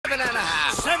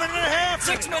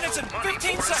6 minutes and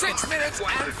 15 seconds. 6 minutes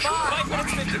and 5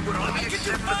 minutes 50. I can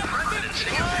do 5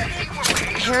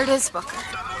 minutes. Here it is, Booker.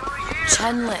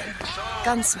 Chen Lin,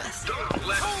 gunsmith. Don't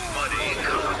let money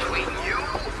come between you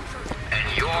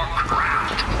and your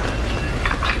craft.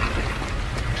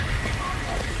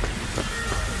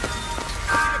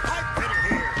 Pipe fitter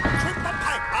here. Triple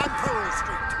pipe on Pearl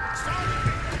Street.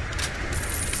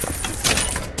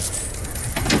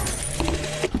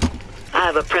 I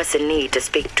have a pressing need to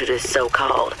speak to this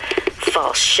so-called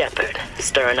false shepherd,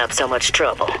 stirring up so much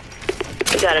trouble.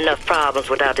 We got enough problems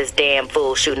without this damn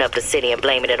fool shooting up the city and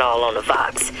blaming it all on the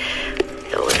Vox.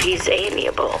 Though if he's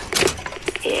amiable,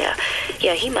 yeah,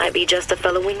 he might be just the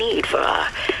fellow we need for our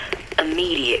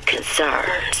immediate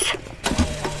concerns.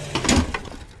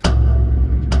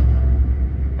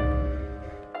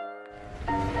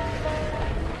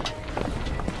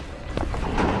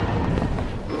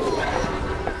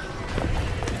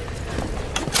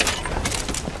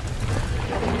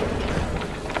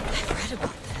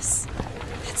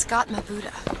 Scott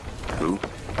Mabuddha. Who?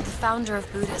 The founder of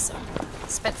Buddhism.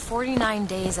 Spent 49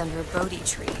 days under a Bodhi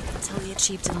tree until he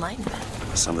achieved enlightenment.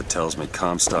 Something tells me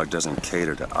Comstock doesn't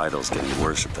cater to idols getting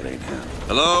worship that ain't him.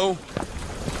 Hello?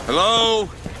 Hello?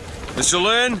 Mr.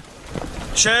 Lin?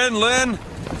 Chen Lin?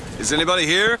 Is anybody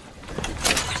here?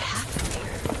 What happened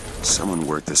here? Someone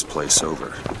worked this place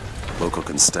over. Local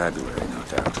constabulary, no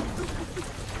doubt.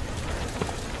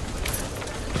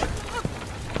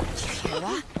 Did you hear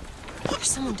that? There's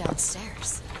someone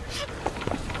downstairs.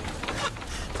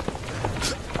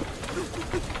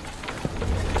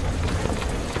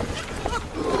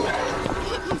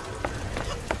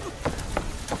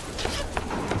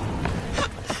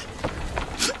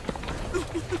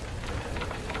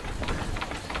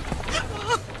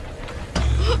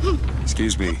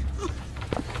 Excuse me.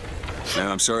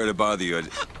 Ma'am, I'm sorry to bother you.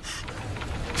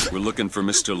 We're looking for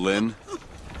Mr. Lin.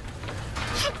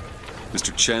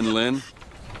 Mr. Chen Lin?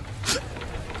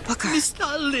 Booker.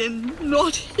 Mr. Lin,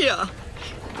 not here.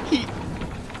 He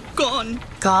gone.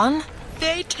 Gone?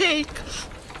 They take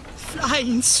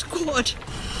flying squad.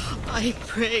 I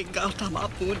pray, Gautama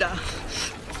Buddha.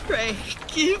 Pray,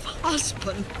 give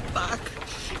husband back.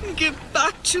 Give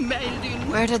back to Maylin.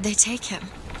 Where did they take him?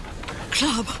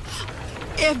 Club.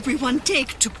 Everyone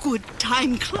take to good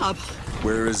time club.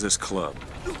 Where is this club?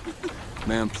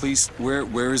 Ma'am, please,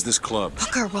 where is this club?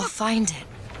 Booker, we'll find it.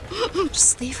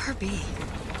 Just leave her be.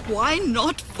 Why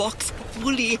not Vox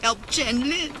fully help Chen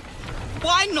Lin?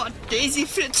 Why not Daisy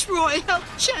Fitzroy help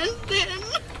Chen Lin?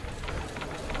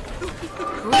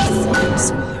 Who is the flying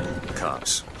squad?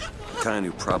 Cops. The kind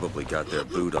who probably got their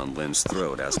boot on Lin's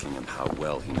throat asking him how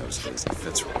well he knows Daisy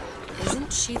Fitzroy.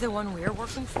 Isn't she the one we're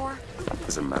working for?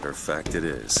 As a matter of fact, it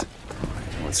is.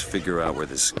 Let's figure out where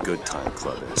this good time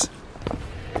club is.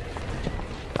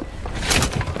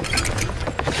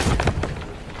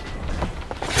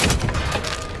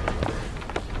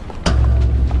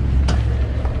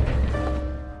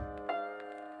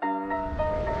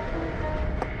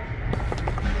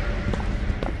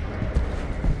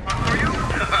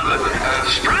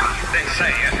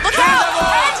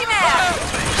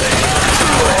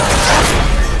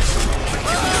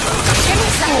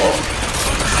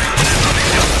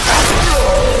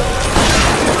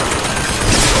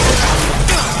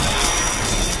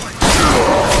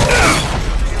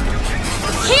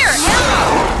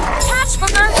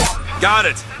 Got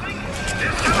it!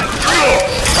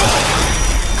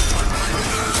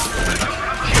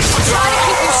 Try to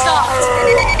keep you stopped!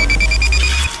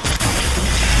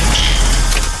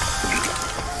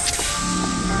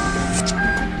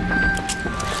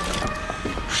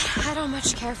 I don't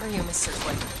much care for you, Mr.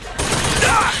 Quinn.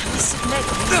 I must admit,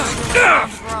 you're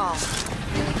after all.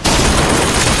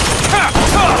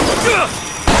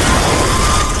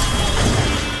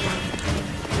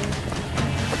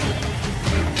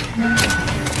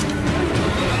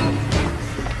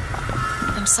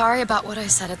 I'm sorry about what I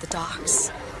said at the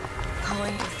docks.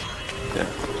 Calling you a thug. Yeah.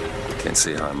 Can't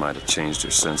see how I might have changed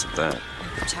your sense of that. You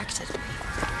protected me.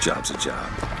 Job's a job.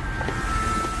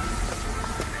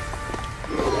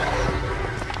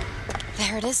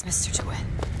 There it is, Mr. DeWitt.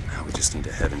 Now we just need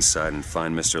to head inside and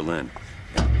find Mr. Lin.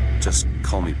 Just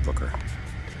call me Booker.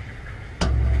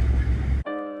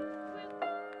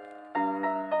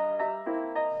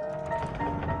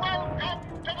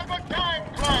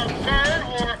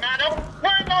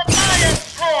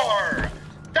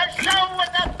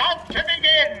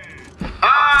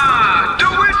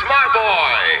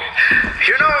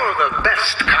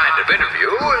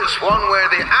 One where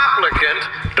the applicant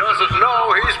doesn't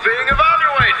know he's being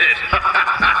evaluated.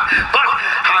 But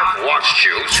I've watched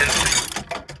you since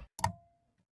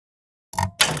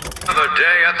the other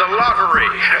at the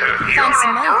lottery. You're Found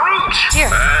some a money. brute.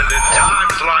 Here. And in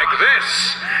times like this,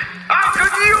 I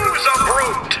could use a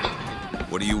brute.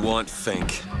 What do you want,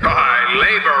 Fink? My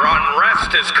labor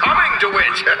unrest is coming to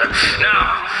it.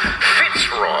 Now,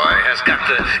 Fitzroy has got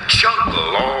the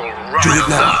jungle all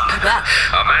riled up.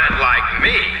 A man like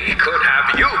me could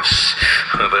have use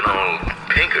of an old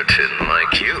Pinkerton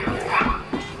like you.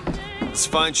 Let's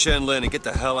find Shen Lin and get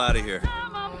the hell out of here.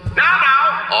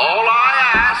 Now, all I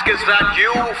ask is that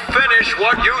you finish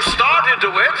what you started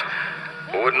to it.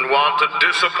 Wouldn't want to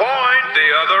disappoint the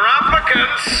other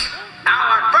applicants.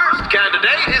 Our first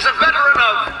candidate is a veteran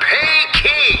of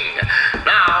Peking.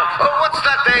 Now, what's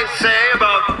that they say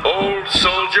about old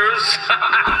soldiers?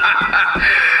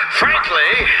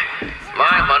 Frankly,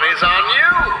 my money's on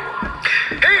you.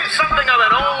 He's something of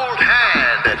an old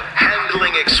hand at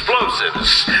handling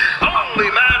explosives.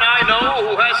 Only man I know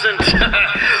who hasn't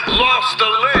lost a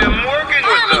limb working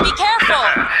with them. Be careful!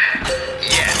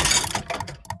 Yes.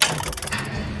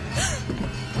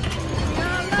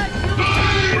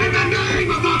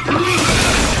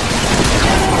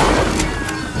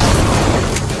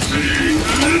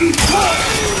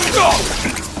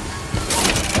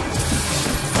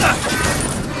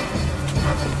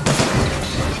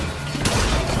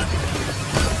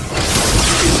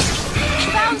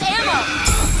 Found ammo!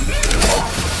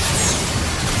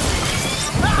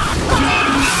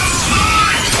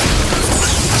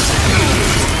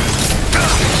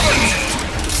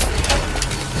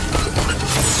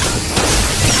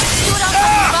 Do it on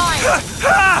the line!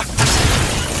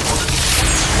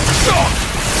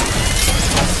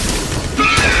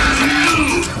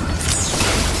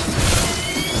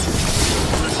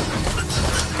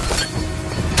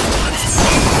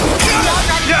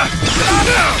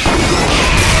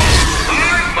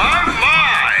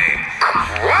 My!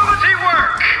 Quality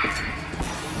work!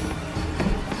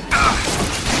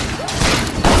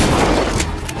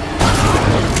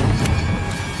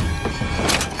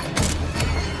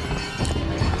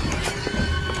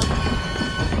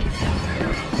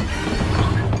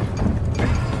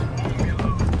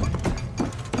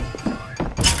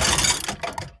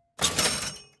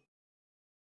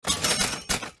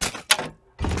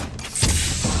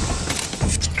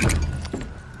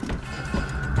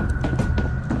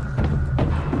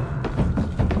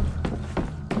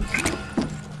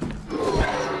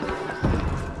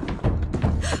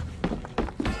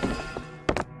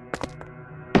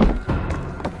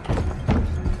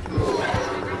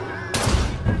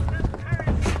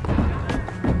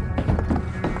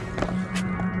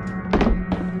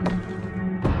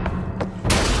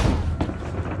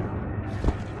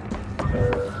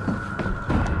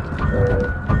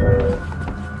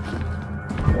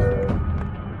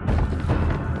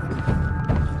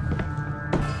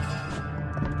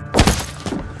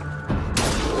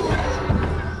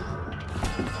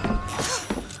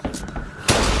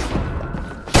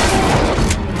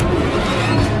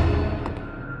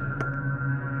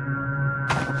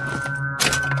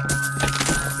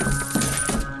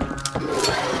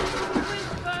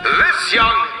 This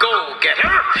young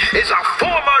go-getter is a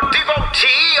former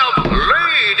devotee of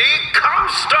Lady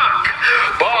Comstock.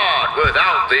 But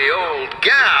without the old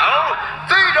gal,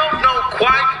 they don't know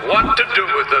quite what to do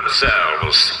with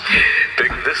themselves.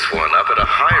 Picked this one up at a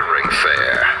hiring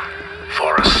fair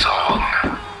for a song.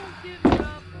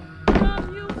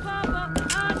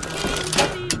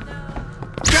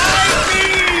 Guide me,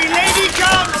 Lady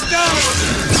Comstock!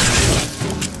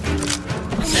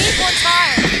 I need more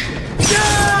time!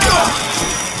 Yes!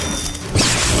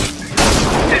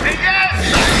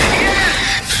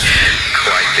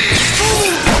 Quite the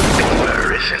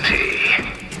boomer, isn't he?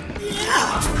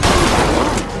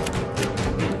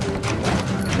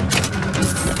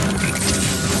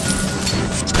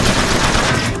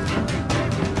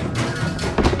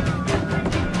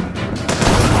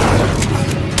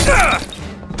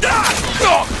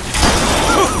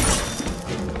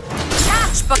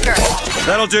 Catch, Booker!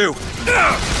 That'll do.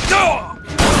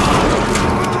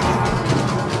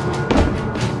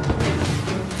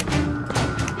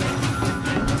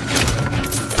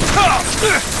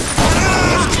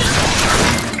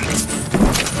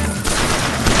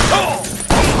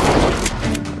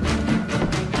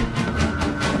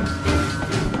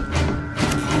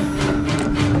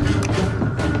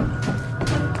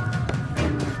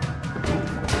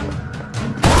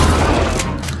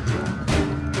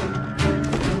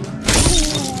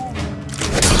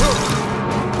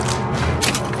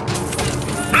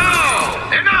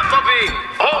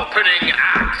 Opening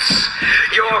acts.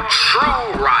 Your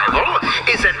true rival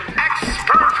is an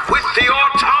expert with the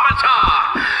automata.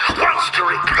 Wants to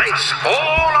replace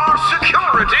all our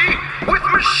security with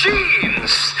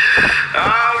machines.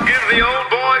 I'll give the old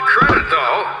boy credit,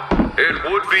 though. It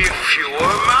would be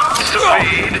fewer mouths to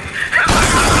feed.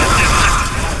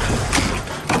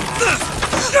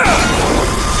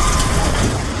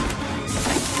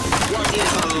 What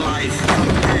is a life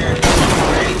compared to a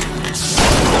grave?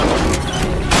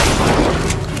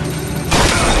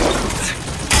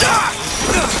 That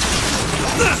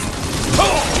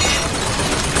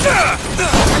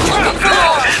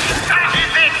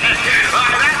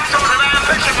sort of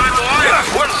ambition, my boy,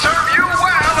 will serve you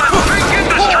well in big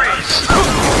industries.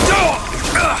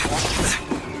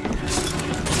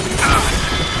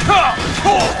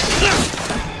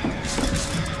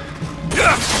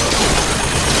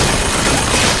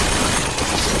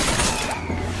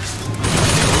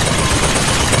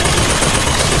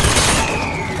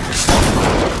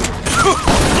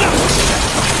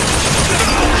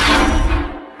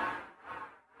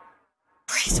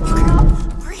 Breathe, Booker.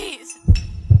 Breathe.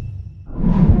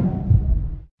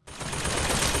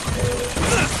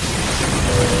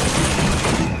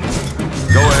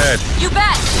 Go ahead. You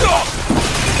bet.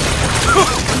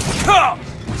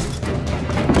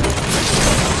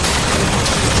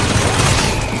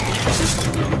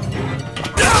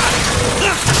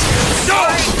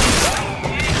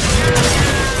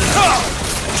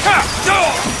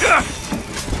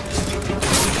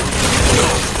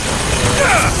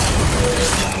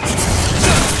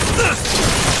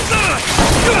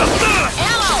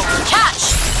 Ammo! Catch!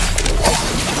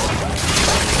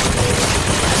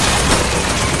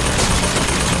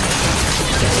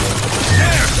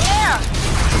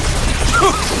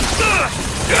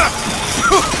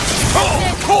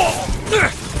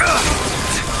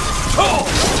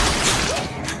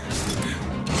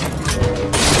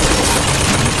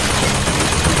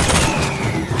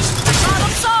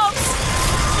 Problem solved!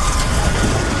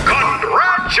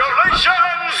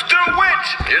 Congratulations, DeWitt!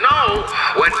 You know,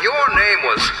 when your name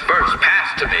was first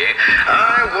passed to me,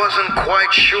 I wasn't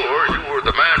quite sure you were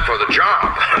the man for the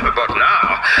job. But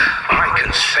now, I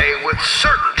can say with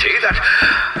certainty that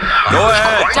I Go was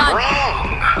ahead. quite Done.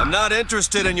 wrong. I'm not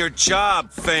interested in your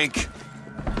job, Fink.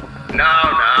 Now,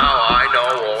 I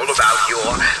know all about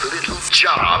your little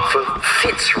job for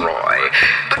Fitzroy.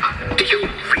 But do you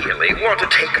really want to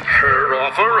take her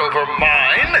offer over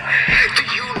mine? Do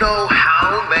you know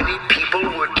how many people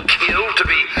would kill to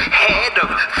be head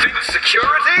of Fitz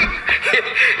Security?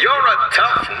 You're a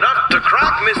tough nut to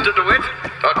crack, Mr. DeWitt.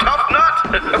 A tough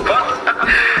nut. But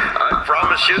I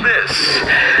promise you this.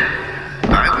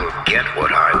 I will get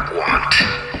what I want.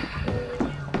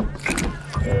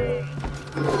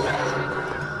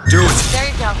 Do it. There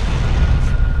you go.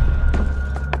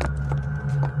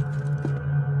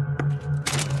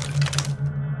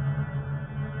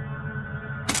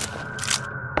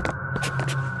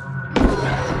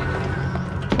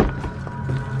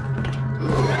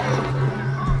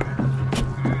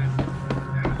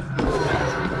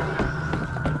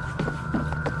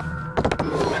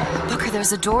 Booker,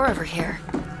 there's a door over here.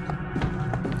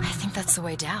 I think that's the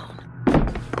way down.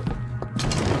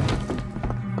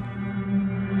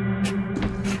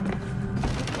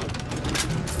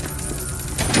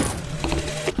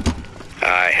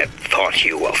 I had thought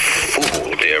you a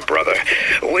fool, dear brother,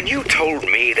 when you told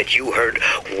me that you heard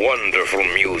wonderful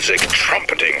music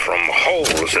trumpeting from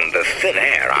holes in the thin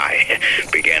air. I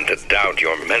began to doubt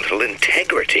your mental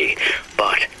integrity.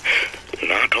 But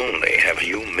not only have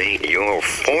you made your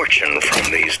fortune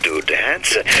from these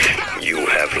doodads, you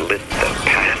have lit the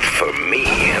path for me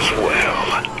as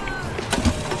well.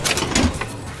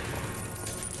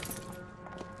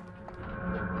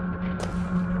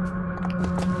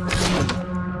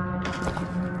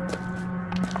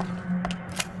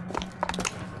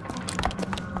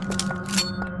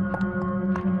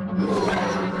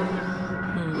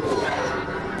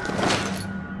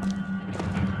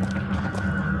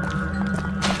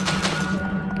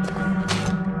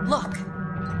 Look.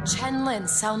 Chen Lin,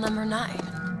 cell number 9.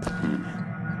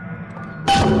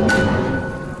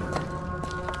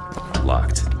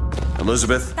 Locked.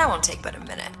 Elizabeth? That won't take but a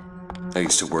minute. I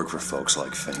used to work for folks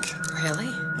like Fink. Really?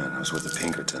 And I was with the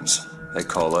Pinkertons. They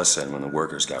call us in when the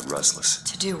workers got restless.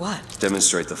 To do what?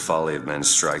 Demonstrate the folly of men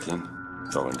striking,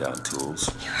 throwing down tools.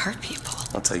 You hurt people.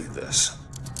 I'll tell you this.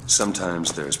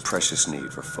 Sometimes there's precious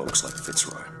need for folks like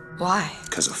Fitzroy. Why?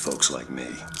 Because of folks like me.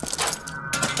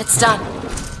 It's done.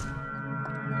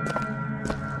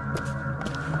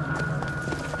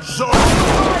 So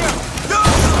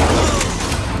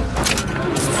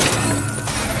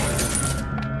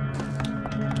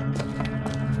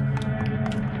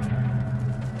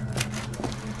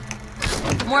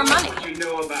More money. What you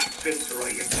know about Fitzroy,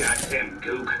 you goddamn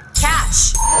gook? Cash.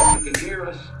 You can hear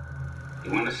us.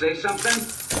 You want to say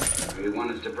something? Or you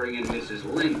want us to bring in Mrs.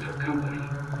 Lynn for company?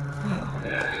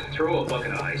 Throw a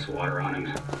bucket of ice water on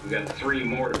him. We got 3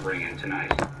 more to bring in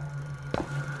tonight.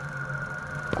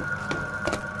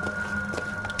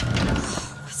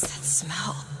 What's that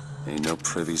smell? Ain't no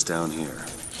privies down here.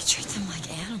 They treat them like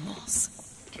animals.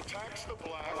 To tax the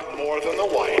black more than the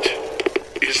white,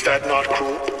 is that not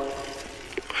cruel?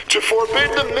 To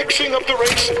forbid the mixing of the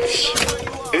races,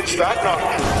 is that not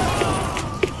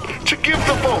cruel? To give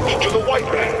the vote to the white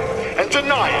man and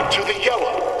deny it to the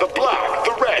yellow, the black,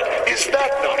 the red, is that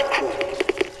not cruel?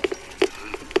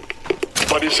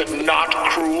 But is it not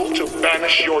cruel to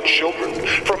banish your children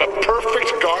from a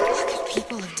perfect garden? What could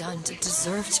people have done to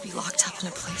deserve to be locked up in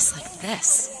a place like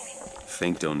this?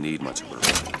 Fink don't need much of a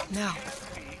reason. No.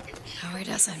 No, he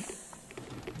doesn't.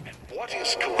 What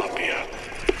is Columbia,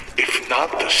 if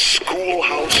not the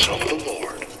schoolhouse of the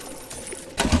Lord?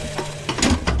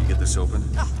 You get this open?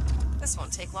 Oh, this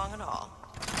won't take long at all.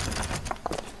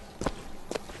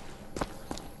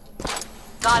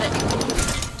 Got it.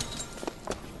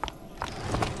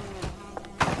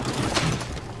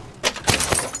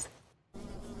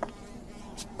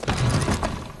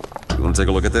 You want to take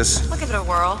a look at this? Look at it a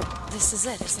whirl. This is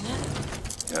it, isn't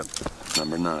it? Yep,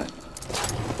 number 9.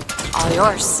 All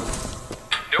yours.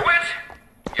 DeWitt,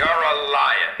 you're a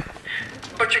lion.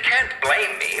 But you can't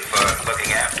blame me for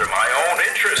looking after my own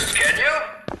interests, can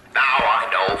you? Now I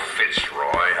know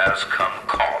Fitzroy has come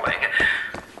calling,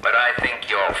 but I think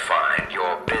you'll find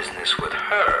your business with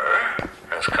her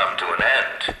has come to an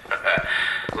end.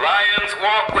 Lions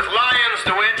walk with lions,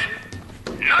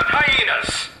 DeWitt, not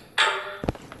hyenas.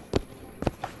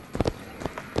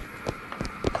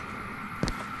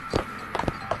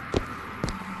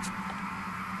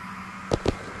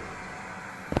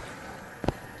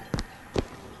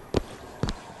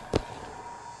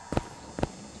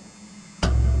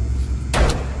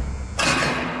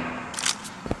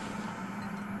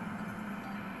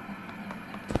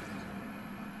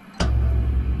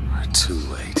 Too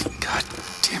late. God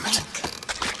damn it.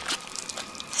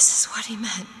 This is what he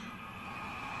meant.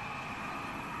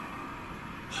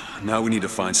 Now we need to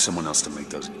find someone else to make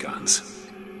those guns.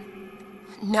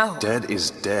 No. Dead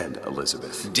is dead,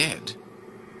 Elizabeth. Dead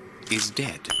is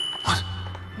dead. What?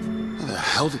 How the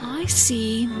hell did... I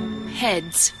see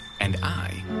heads. And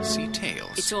I see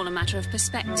tails. It's all a matter of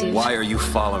perspective. Why are you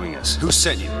following us? Who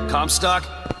sent you? Comstock?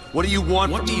 What do you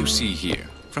want? What do you see here,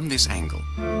 from this angle?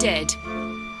 Dead.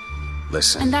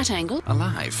 Listen. And that angle?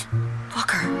 Alive.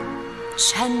 Booker.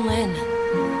 Chen Lin. The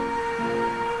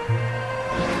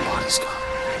body's gone.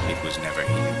 It was never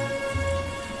here.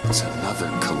 It's another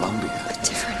Columbia. A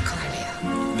different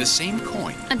Columbia. The same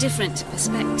coin. A different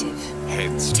perspective.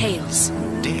 Heads. Tails.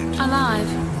 Dead.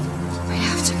 Alive. We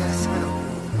have to go through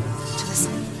to this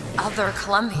other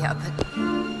Columbia, but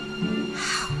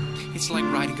how? It's like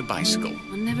riding a bicycle.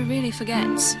 One never really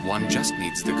forgets. One just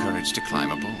needs the courage to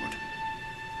climb aboard.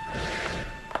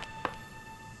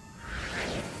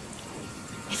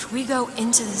 If we go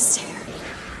into this tear,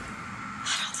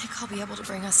 I don't think I'll be able to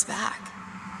bring us back.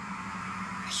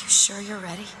 Are you sure you're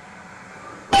ready?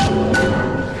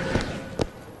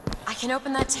 I can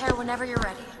open that tear whenever you're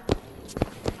ready.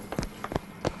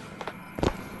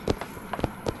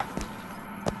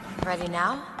 Ready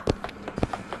now?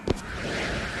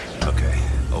 Okay,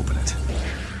 open it.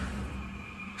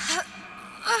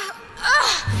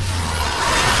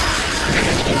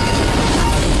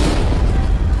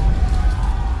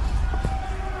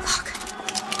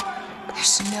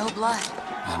 There's no blood.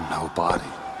 And no body.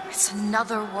 It's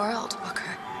another world,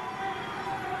 Booker.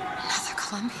 Another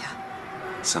Columbia.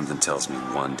 Something tells me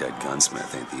one dead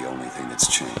gunsmith ain't the only thing that's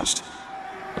changed.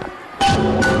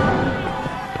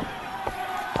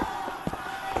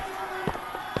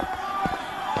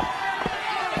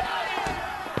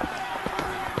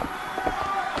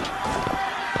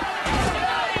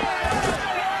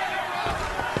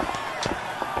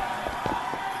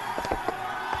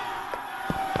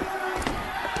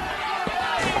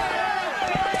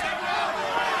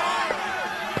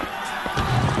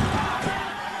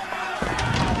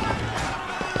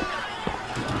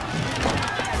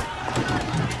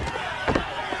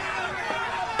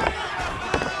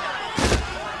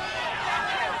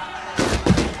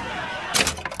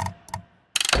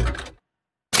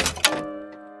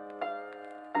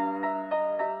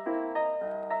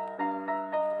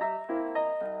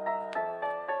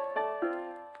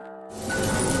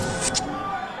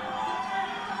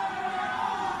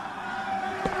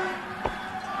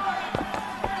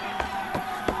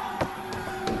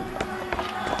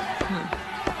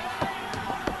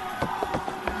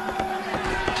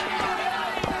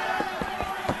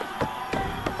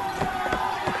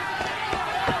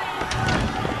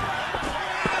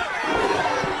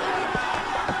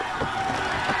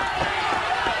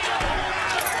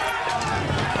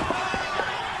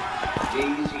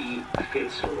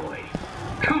 Fitzroy.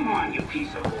 Come on, you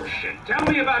piece of horseshit. Tell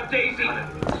me about Daisy. Cut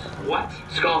him loose. What?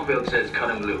 Schofield says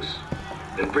cut him loose.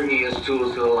 They're bringing his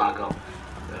tools to the lockup.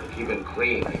 Keep him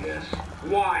clean, I guess.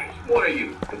 Why? What are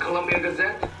you, the Columbia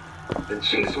Gazette? The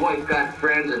chink's wife got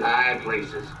friends in high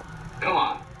places. Come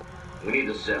on. We need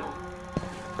to sell.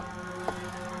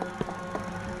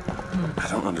 I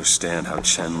don't understand how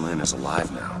Chen Lin is alive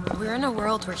now. We're in a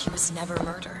world where he was never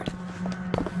murdered.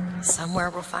 Somewhere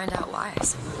we'll find out why, I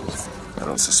suppose. I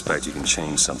don't suspect you can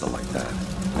change something like that.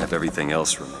 And have everything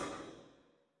else remain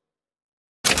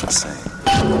the same.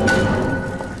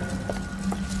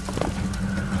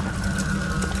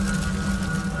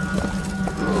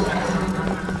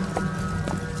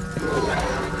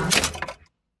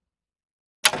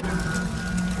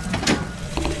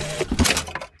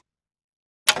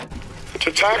 To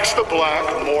tax the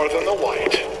black more than the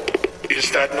white,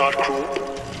 is that not cruel?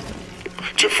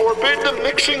 To forbid the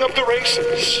mixing of the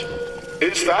races,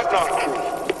 is that not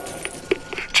cruel?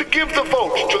 To give the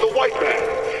vote to the white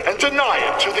man and deny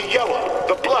it to the yellow,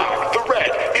 the black, the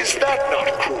red, is that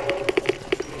not cruel?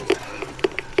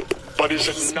 But is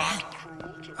it not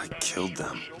cruel to... I killed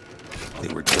them. They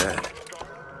were dead.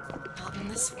 Not in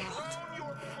this world.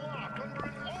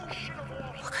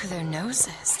 Look at their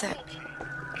noses.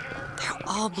 They're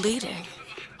all bleeding.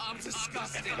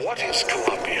 What is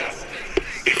Columbia,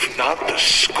 if not the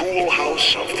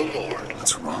schoolhouse of the Lord?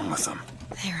 What's wrong with them?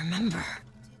 They remember.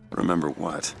 Remember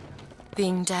what?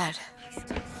 Being dead.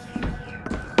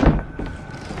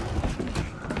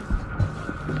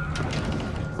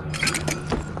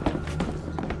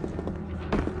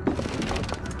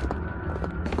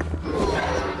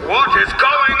 What is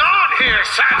going on here,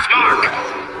 Sansmark?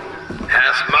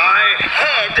 As my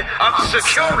head of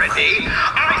security,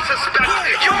 I suspect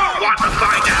you'll want to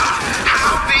find out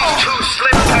how these two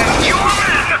slim-packed your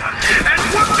men and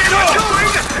what they were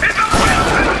doing in the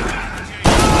weapon!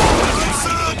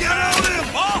 Get out of here,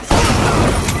 boss!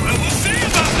 We'll see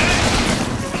about that!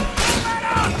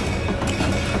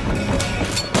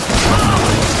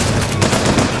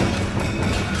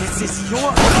 This is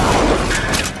your...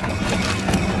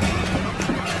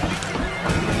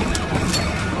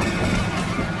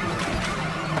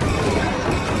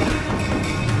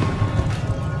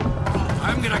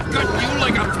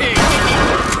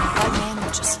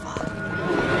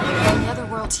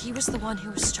 He was the one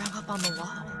who was strung up on the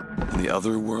wall. In the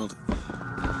other world?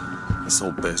 This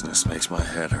whole business makes my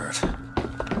head hurt.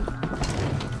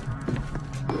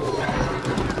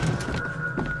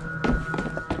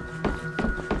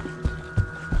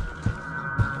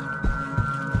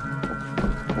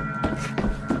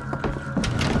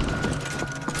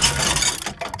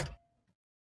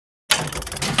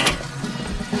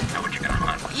 Now what you gonna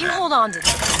run with You that? hold on to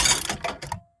this.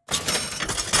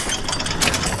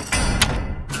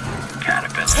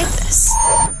 Take this.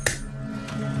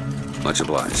 Much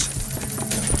obliged.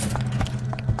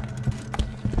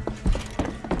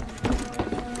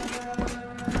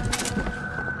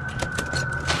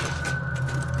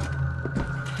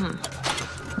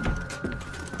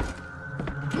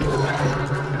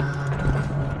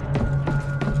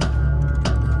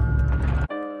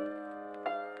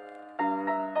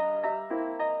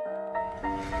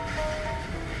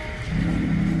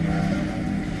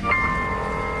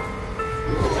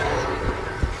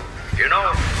 You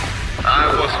know, I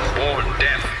wasn't born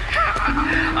deaf.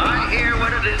 I hear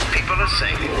what it is people are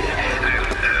saying.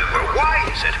 Why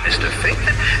is it, Mr. Fink,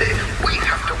 that we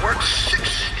have to work 16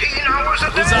 hours a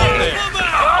day? Who's out there?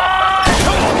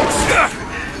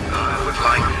 I would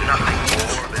like nothing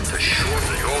more than to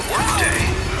shorten your workday.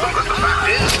 But the fact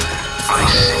is, I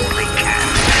simply can't.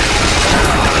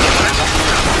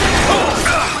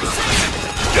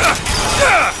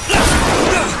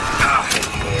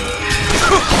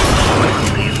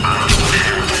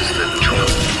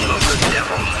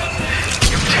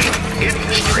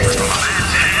 Industry from a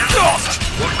man's hand.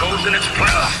 What goes in its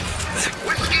place?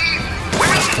 Whiskey,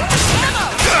 women.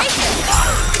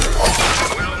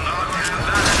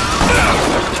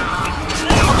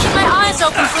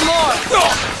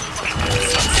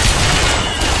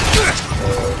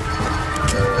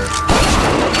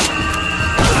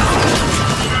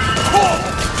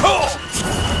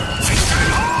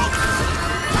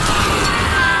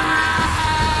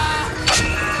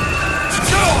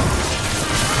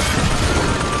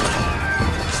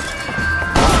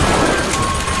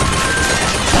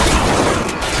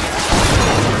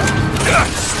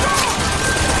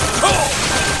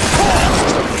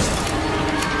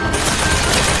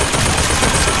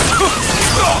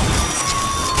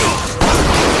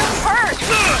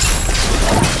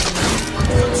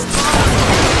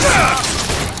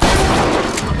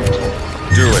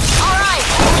 do it. All right.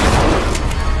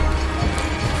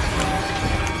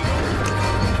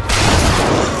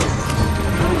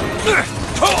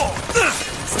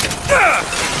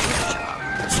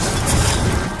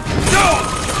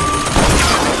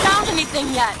 Haven't found anything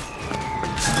yet.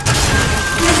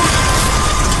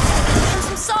 There's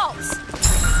some salts.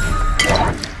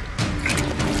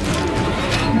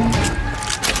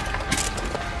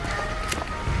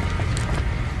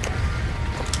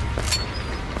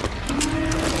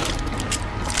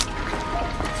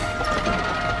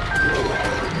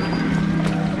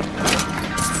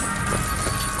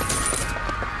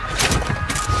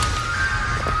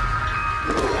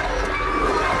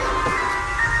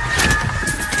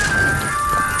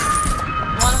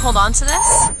 Hold on to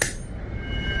this?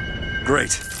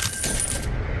 Great.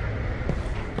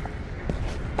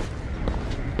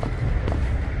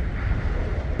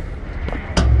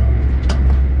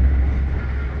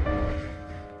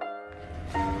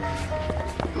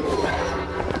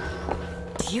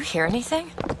 Do you hear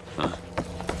anything? Huh?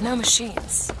 No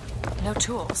machines. No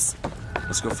tools.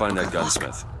 Let's go find that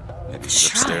gunsmith. Maybe he's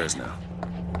upstairs now.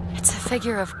 It's a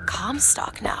figure of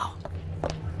Comstock now.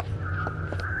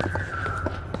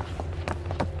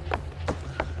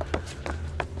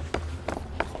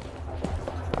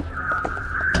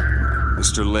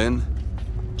 Mr. Lin?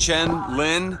 Chen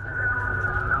Lin?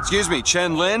 Excuse me,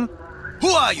 Chen Lin? Who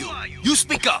are you? You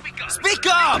speak up! Speak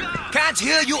up! Can't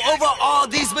hear you over all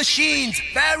these machines!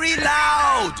 Very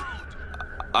loud!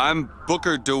 I'm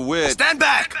Booker DeWitt. Stand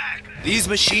back! These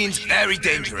machines very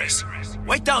dangerous.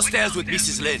 Wait downstairs with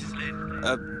Mrs. Lin.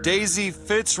 Daisy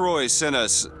Fitzroy sent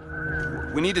us.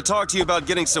 We need to talk to you about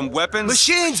getting some weapons.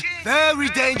 Machines very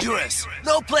dangerous.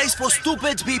 No place for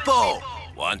stupid people.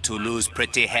 Want to lose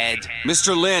pretty head?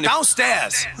 Mr. Lin.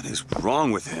 Downstairs! What is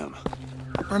wrong with him?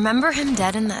 Remember him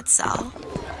dead in that cell?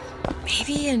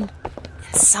 Maybe in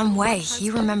some way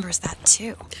he remembers that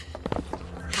too.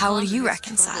 How would you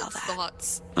reconcile that?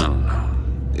 I don't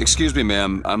know. Excuse me,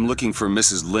 ma'am. I'm looking for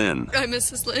Mrs. Lin. I'm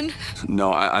Mrs. Lin.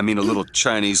 No, I mean a little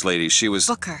Chinese lady. She was...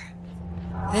 Booker.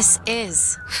 This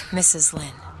is Mrs.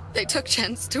 Lin. They took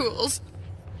Chen's tools.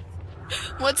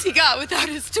 What's he got without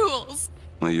his tools?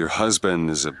 Well, your husband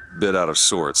is a bit out of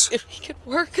sorts. If he could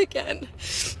work again,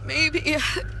 maybe.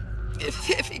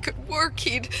 If he could work,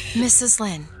 he'd... Mrs.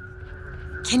 Lin,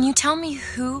 can you tell me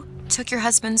who took your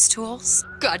husband's tools?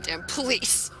 Goddamn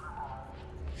police.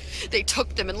 They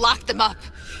took them and locked them up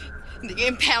in the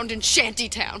impound in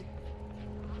Shantytown.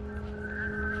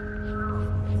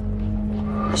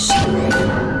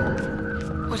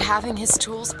 Would having his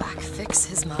tools back fix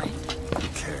his mind? Who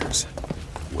cares?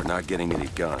 We're not getting any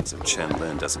guns, and Chen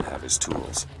Lin doesn't have his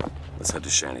tools. Let's head to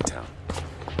Shantytown.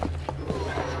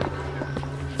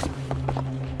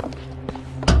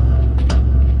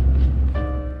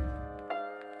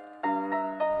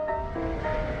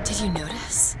 Did you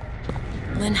notice?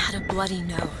 Lin had a bloody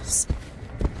nose.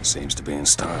 Seems to be in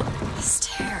style. This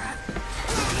tear.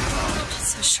 I'm not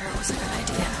so sure it was a good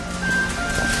idea.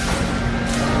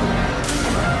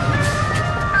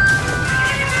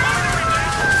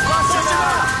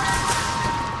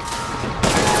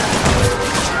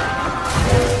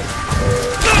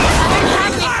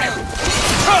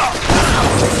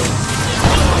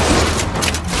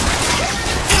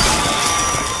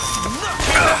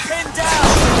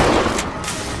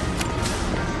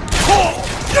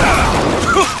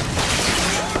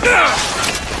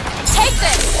 Take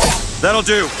this! That'll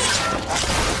do.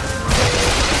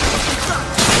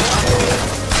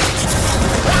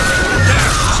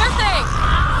 Sure thing!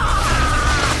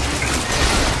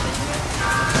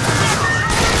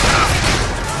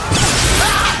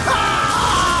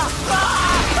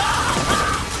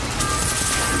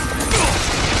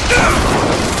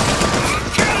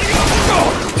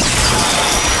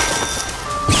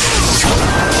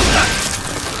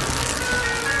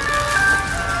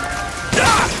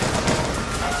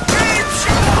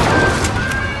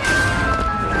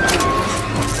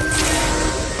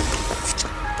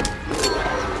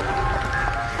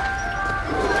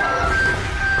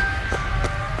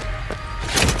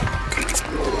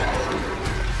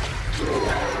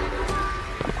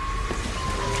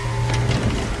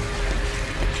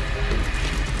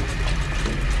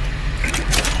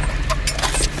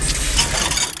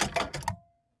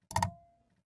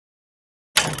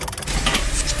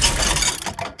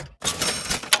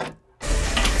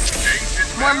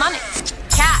 More money.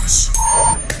 Cash.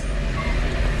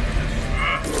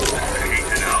 He's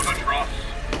an albatross.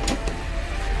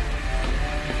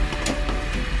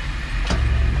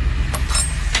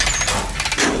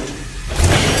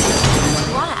 If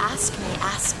you want to ask me,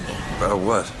 ask me. About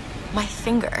what? My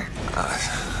finger.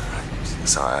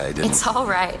 sorry, I didn't... It's all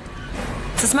right.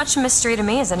 It's as much a mystery to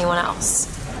me as anyone else.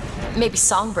 Maybe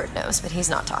Songbird knows, but he's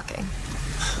not talking.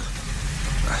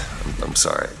 I'm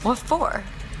sorry. What for?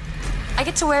 I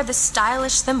get to wear this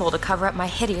stylish thimble to cover up my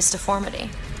hideous deformity.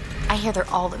 I hear they're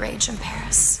all the rage in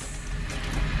Paris.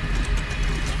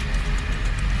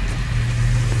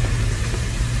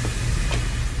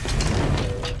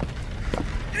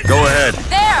 Go ahead.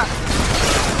 There!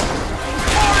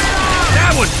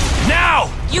 That one! Now!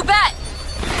 You bet!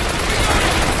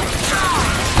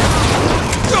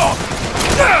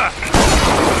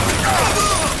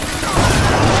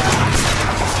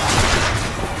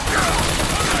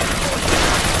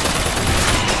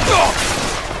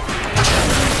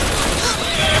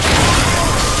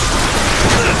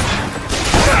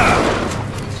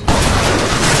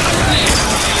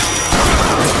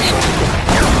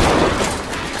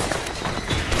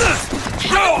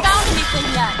 Haven't found anything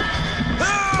yet.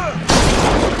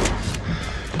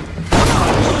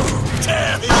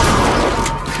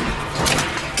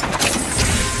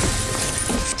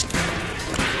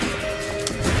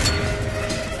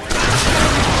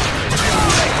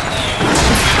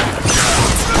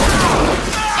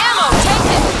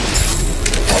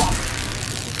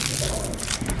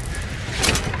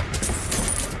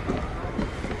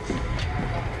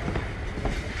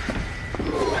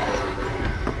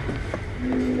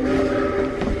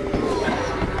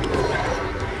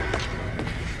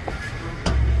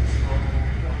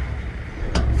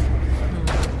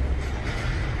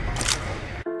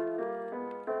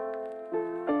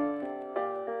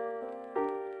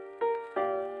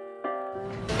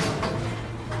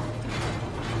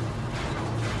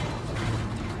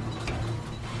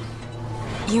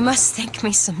 You must think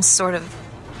me some sort of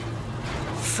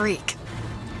freak.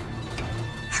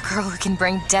 A girl who can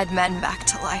bring dead men back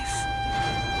to life.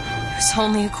 Whose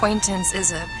only acquaintance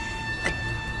is a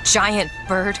giant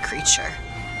bird creature.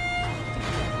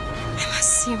 It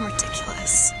must seem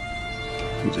ridiculous.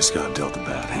 You just got dealt a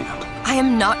bad hand. I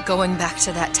am not going back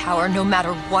to that tower no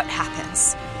matter what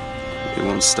happens. They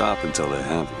won't stop until they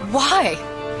have you. Why?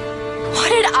 What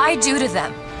did I do to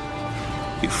them?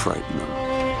 You frighten them.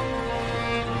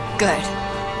 Good.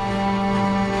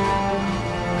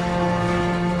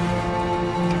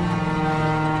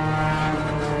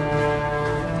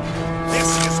 This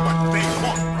is what they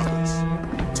want, brothers.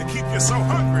 To keep you so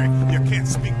hungry, you can't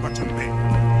speak but to me.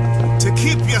 To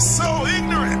keep you so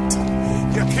ignorant,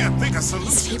 you can't think of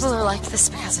solutions. These people are like this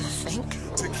because of Fink.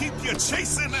 To keep you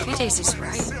chasing Maybe Daisy's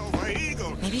right.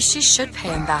 Maybe she should pay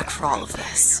him back for all of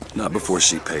this. Not before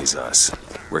she pays us.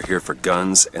 We're here for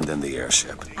guns and then the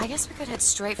airship. I guess we could head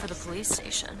straight for the police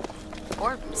station.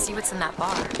 Or see what's in that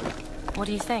bar. What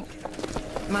do you think?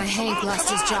 My Hank lost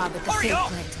his job at the fake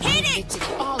plant. Hit it! Evicted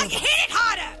all of Hit it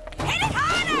harder! Hit it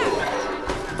harder!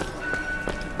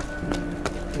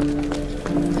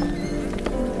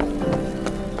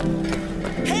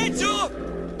 Hands up!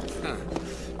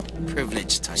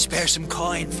 Privileged touch. Spare some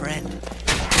coin, friend.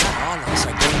 All of us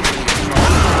are going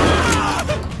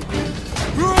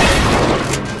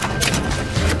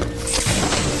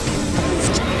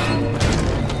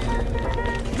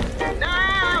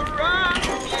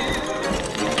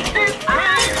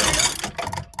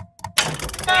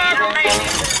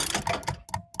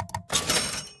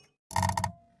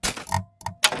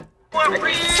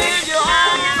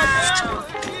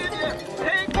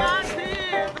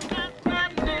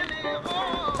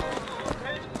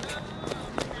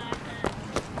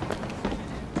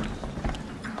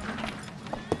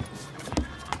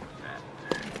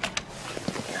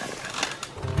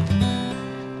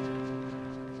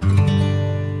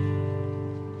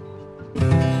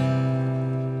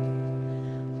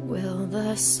Will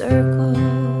the circle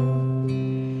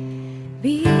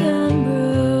be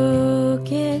unbroken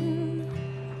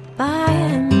by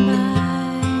and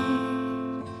by,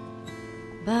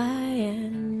 by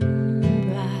and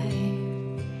by?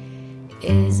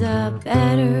 Is a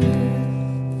better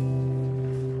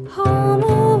home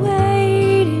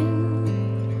awaiting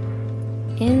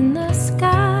in the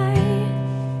sky,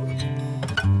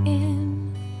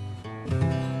 in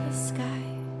the sky?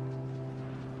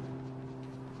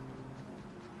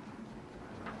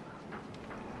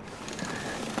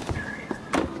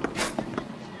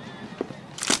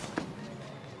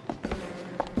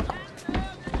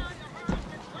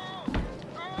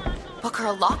 Booker,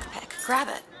 a lockpick. Grab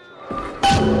it.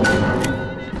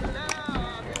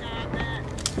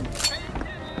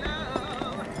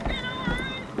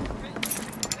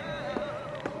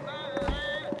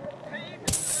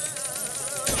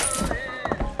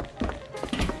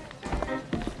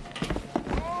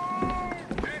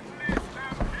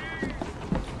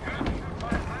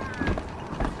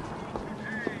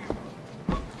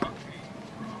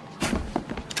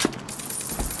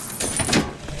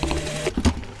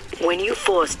 When you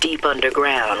force deep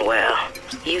underground, well,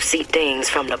 you see things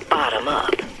from the bottom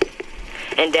up.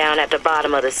 And down at the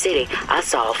bottom of the city, I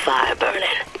saw a fire burning.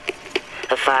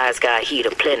 The fire's got heat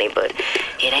aplenty, but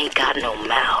it ain't got no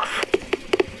mouth.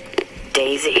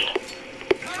 Daisy.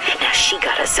 Now she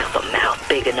got herself a mouth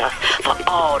big enough for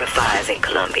all the fires in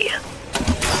Columbia.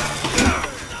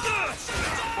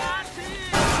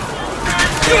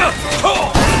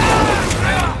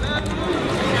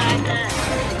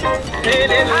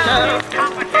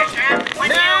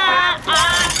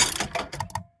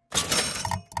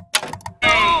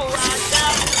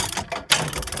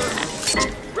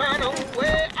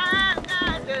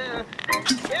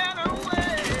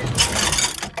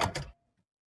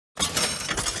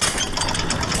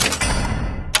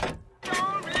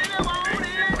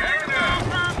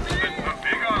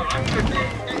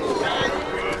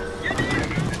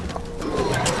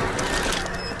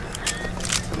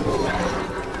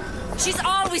 She's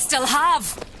all we still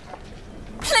have.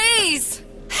 Please,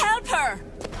 help her.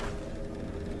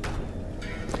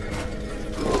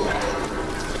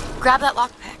 Grab that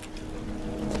lockpick.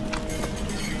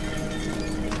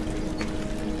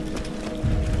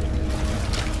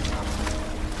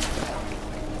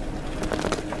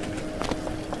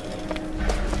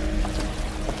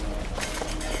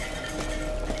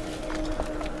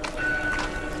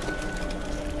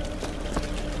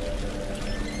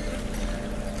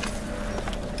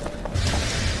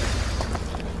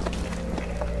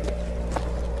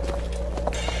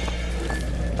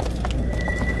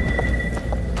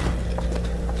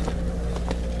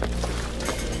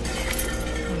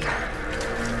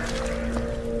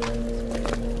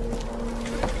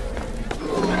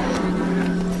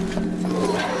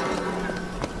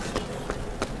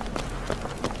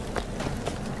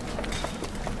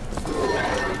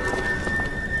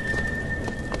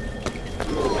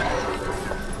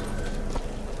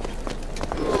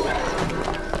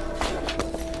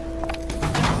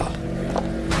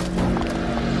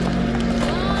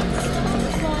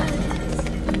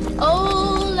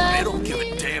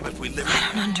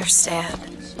 Understand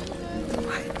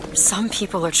why some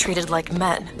people are treated like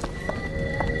men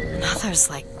and others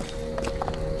like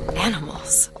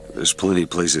animals. There's plenty of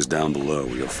places down below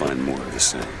where you'll find more of the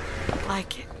same.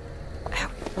 Like a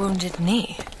wounded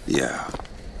knee. Yeah,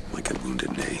 like a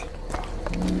wounded knee.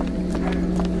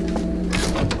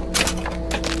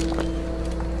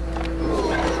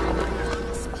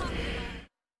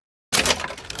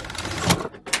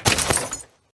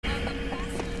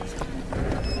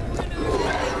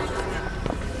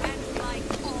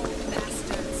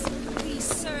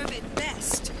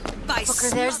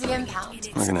 Booker, there's the impound.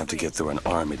 We're gonna have to get through an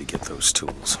army to get those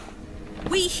tools.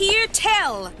 We hear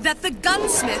tell that the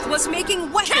gunsmith was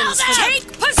making weapons. Take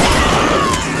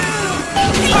possession!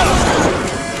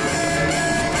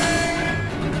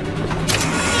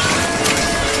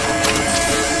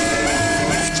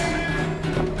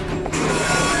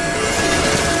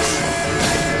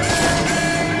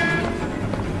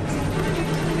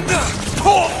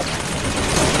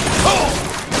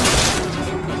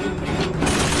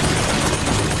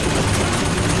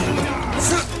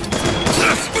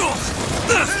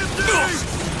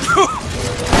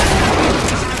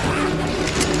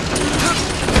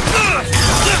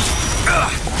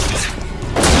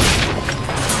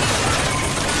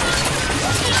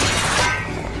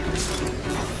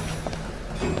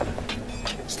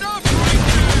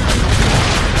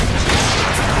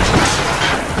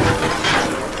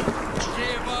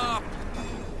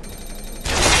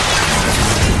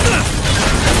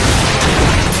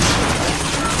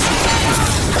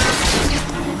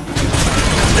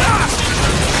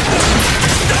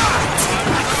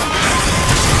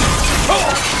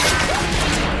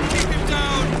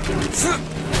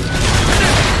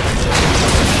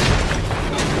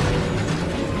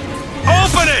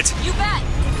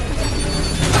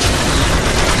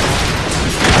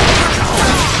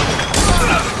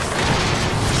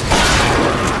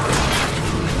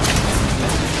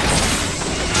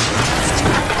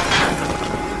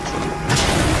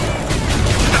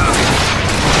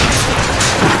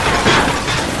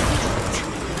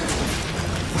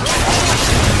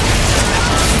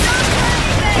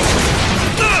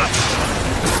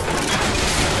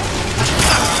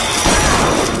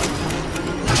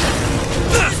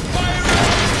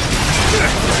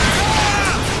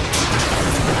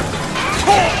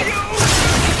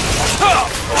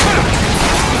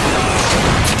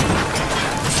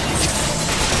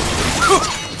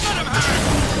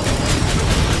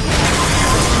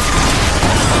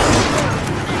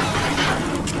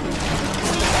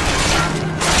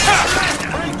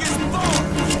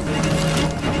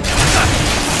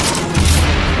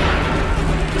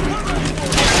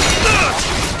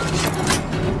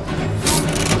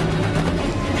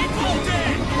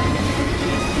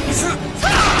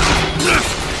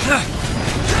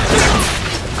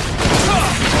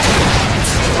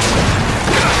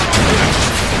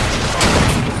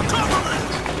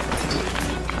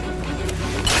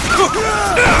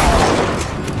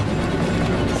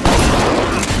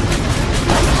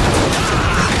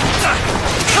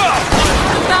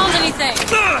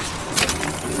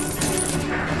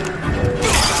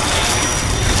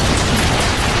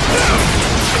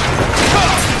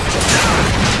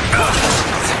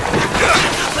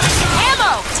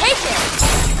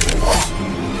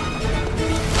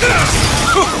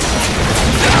 My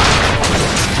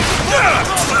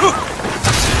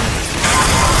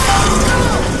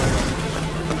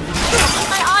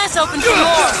eyes open for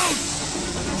more.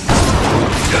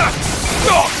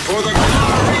 For the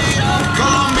glory of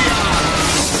Columbia!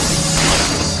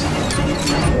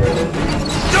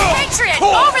 Patriot,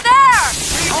 over there!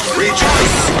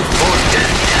 Rejoice for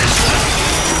death!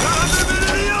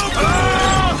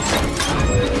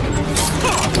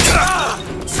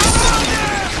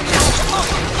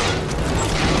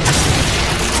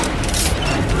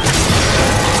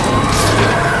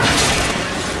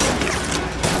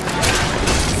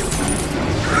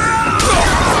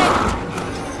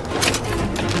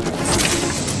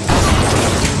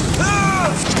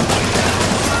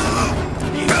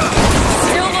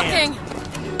 Still looking.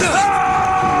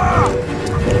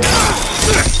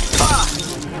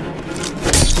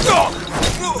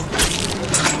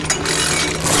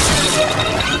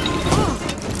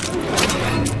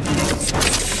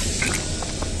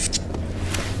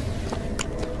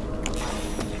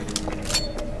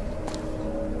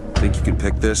 Think you can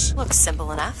pick this? Looks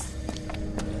simple enough.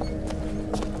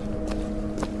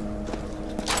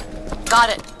 Got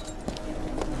it.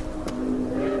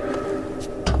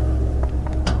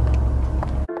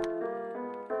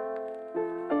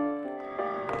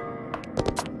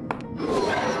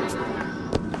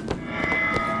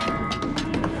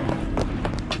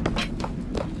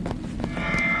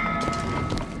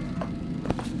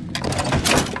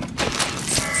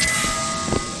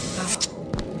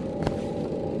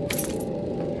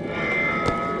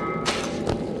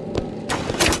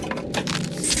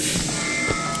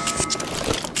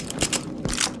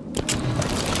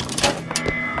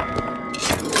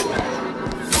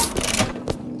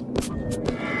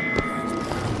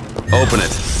 Open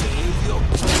it.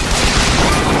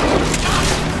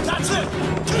 That's it!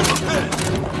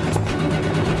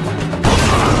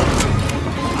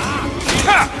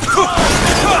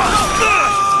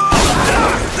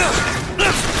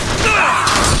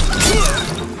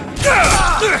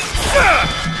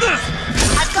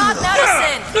 I've got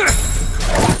medicine!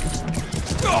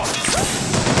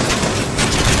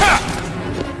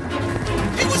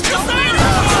 It was just there!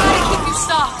 Keep you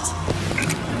stopped.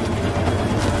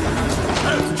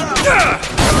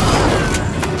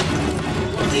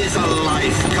 What is a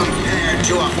life compared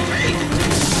to a faith?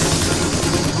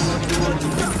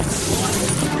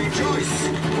 Rejoice,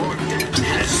 for death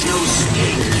has no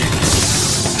sting.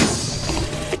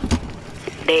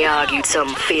 They argued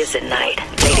something fierce at night,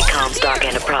 Lady Comstock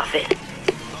and the Prophet.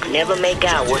 Never make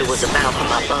out what it was about from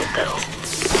my bunk, though.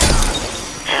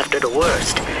 After the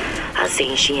worst, I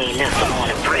seen she ain't left for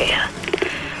morning prayer.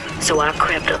 So I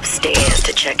crept upstairs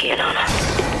to check in on her.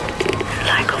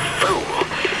 Like a fool,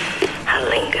 I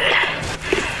lingered.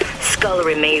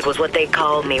 Scullery maid was what they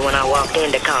called me when I walked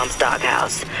into Comstock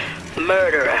House.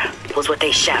 Murderer was what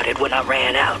they shouted when I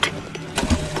ran out.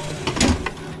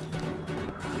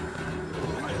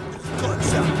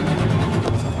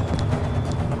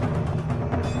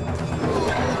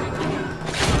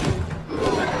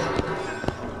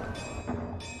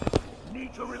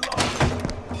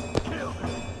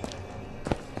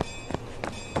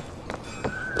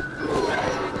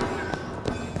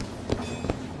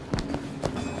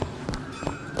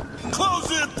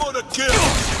 Close in for the kill!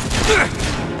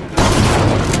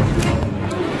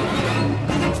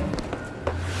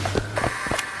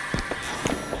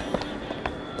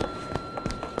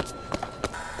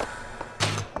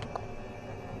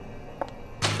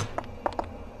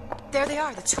 There they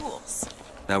are, the tools.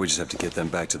 Now we just have to get them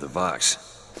back to the Vox,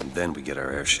 and then we get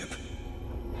our airship.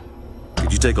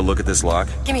 Could you take a look at this lock?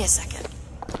 Give me a second.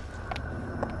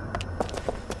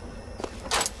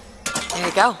 There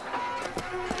you go.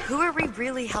 Who are we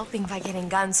really helping by getting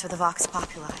guns for the Vox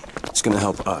Populi? It's gonna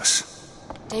help us.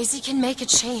 Daisy can make a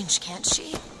change, can't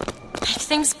she? Make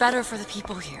things better for the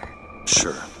people here.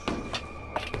 Sure.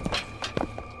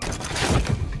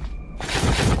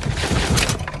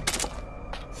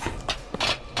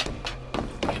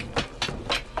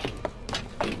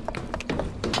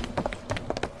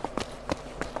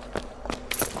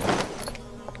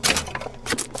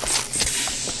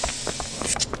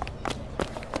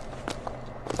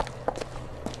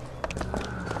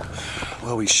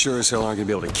 Well, we sure as hell aren't gonna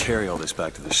be able to carry all this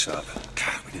back to the shop.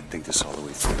 God, we didn't think this all the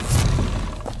way through.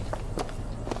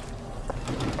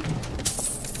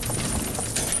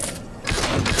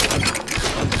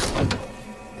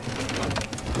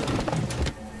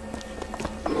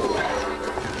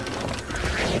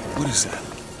 What is that?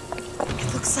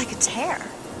 It looks like a tear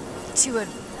to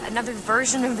another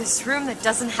version of this room that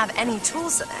doesn't have any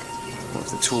tools in it. Well,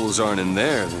 if the tools aren't in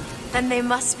there, Then they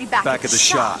must be back at the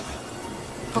shop.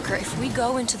 Booker, if we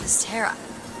go into this tear, I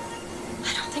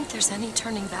don't think there's any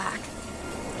turning back.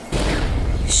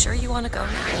 You sure you want to go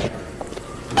now?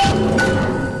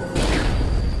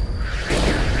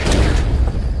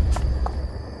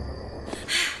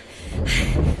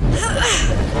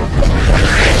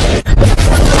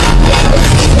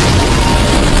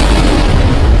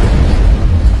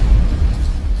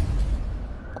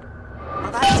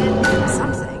 Well, that did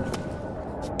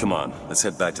something. Come on, let's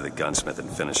head back to the gunsmith and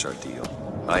finish our deal.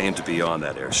 I aim to be on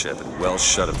that airship and well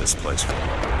shut of this place for a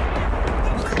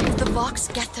while. Booker, if the Vox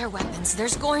get their weapons,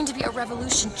 there's going to be a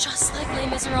revolution just like Les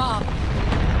Miserables.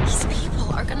 These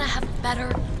people are gonna have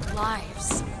better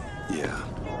lives. Yeah.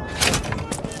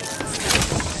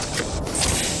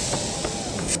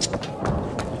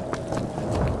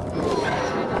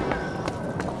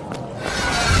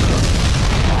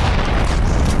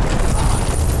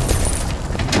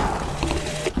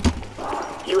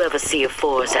 You ever see a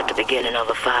forest at the beginning of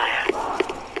a fire?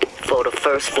 Before the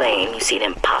first flame, you see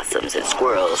them possums and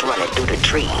squirrels running through the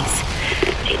trees.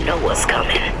 They know what's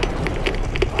coming.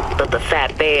 But the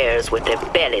fat bears with their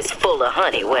bellies full of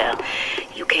honey, well,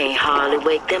 you can't hardly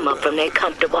wake them up from their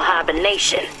comfortable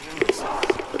hibernation.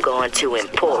 We're going to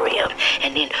Emporium,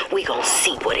 and then we gonna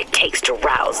see what it takes to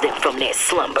rouse them from their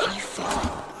slumber. Can you feel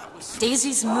it?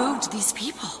 Daisy's moved these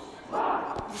people.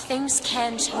 Things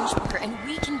can change, Booker, and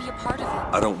we can be a part of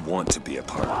it. I don't want to be a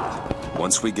part of it.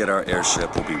 Once we get our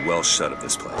airship, we'll be well shut of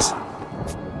this place.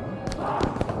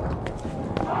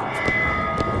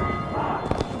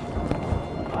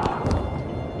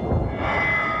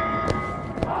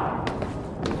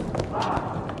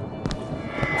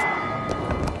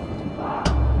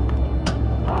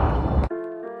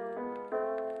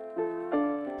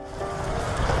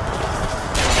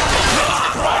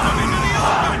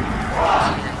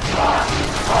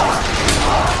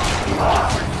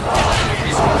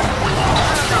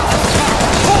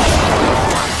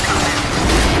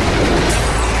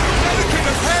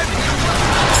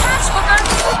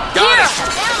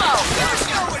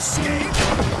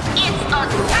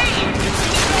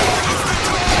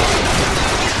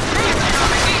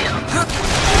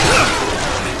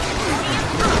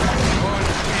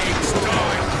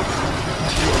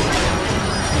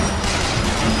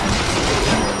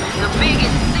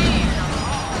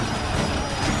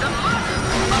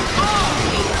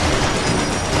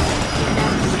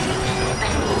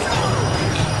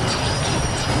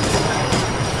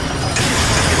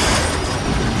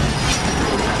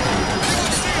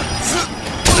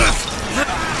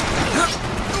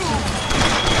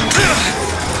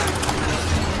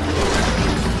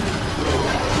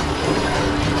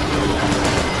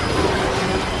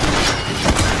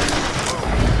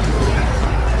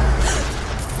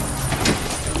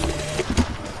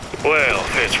 Well,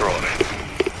 Fitzroy,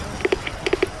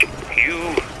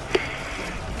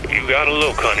 you got a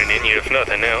little cunning in you, if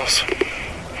nothing else.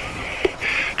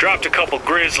 Dropped a couple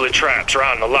grizzly traps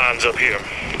around the lines up here.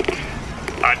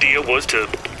 Idea was to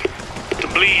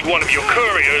bleed one of your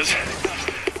couriers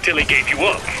till he gave you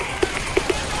up.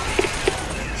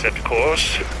 Except, of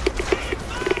course,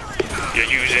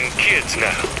 you're using kids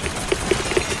now.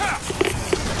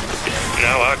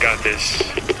 Now I got this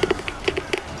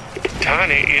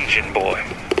tiny engine boy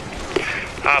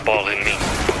eyeballing me.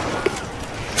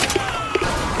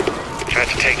 Tried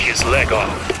to take his leg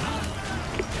off.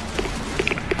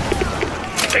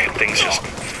 Damn thing's just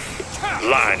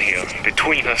lying here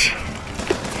between us.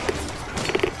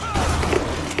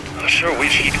 I sure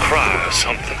wish he'd cry or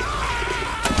something.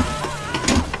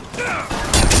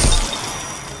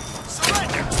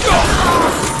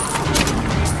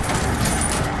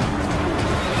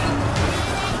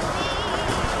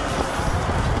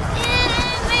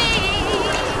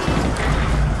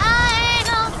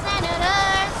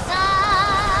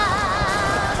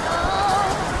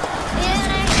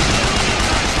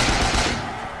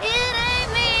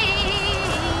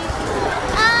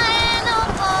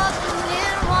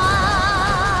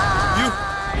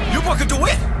 Booker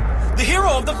DeWitt, the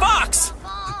hero of the Vox!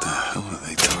 What the hell are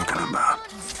they talking about?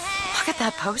 Look at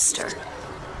that poster.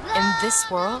 In this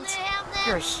world,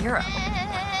 you're a hero.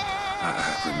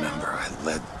 I remember I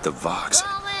led the Vox.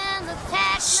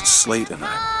 Slate and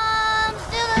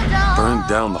I burned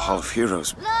down the Hall of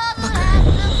Heroes. Booker.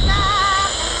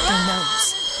 Your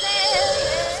nose.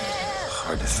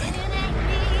 Hard to think.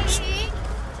 There's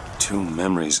two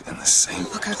memories in the same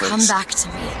Booker, place. come back to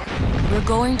me. We're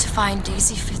going to find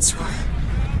Daisy Fitzroy.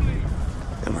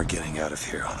 And we're getting out of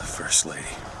here on the First Lady.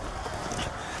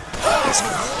 Let's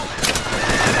go.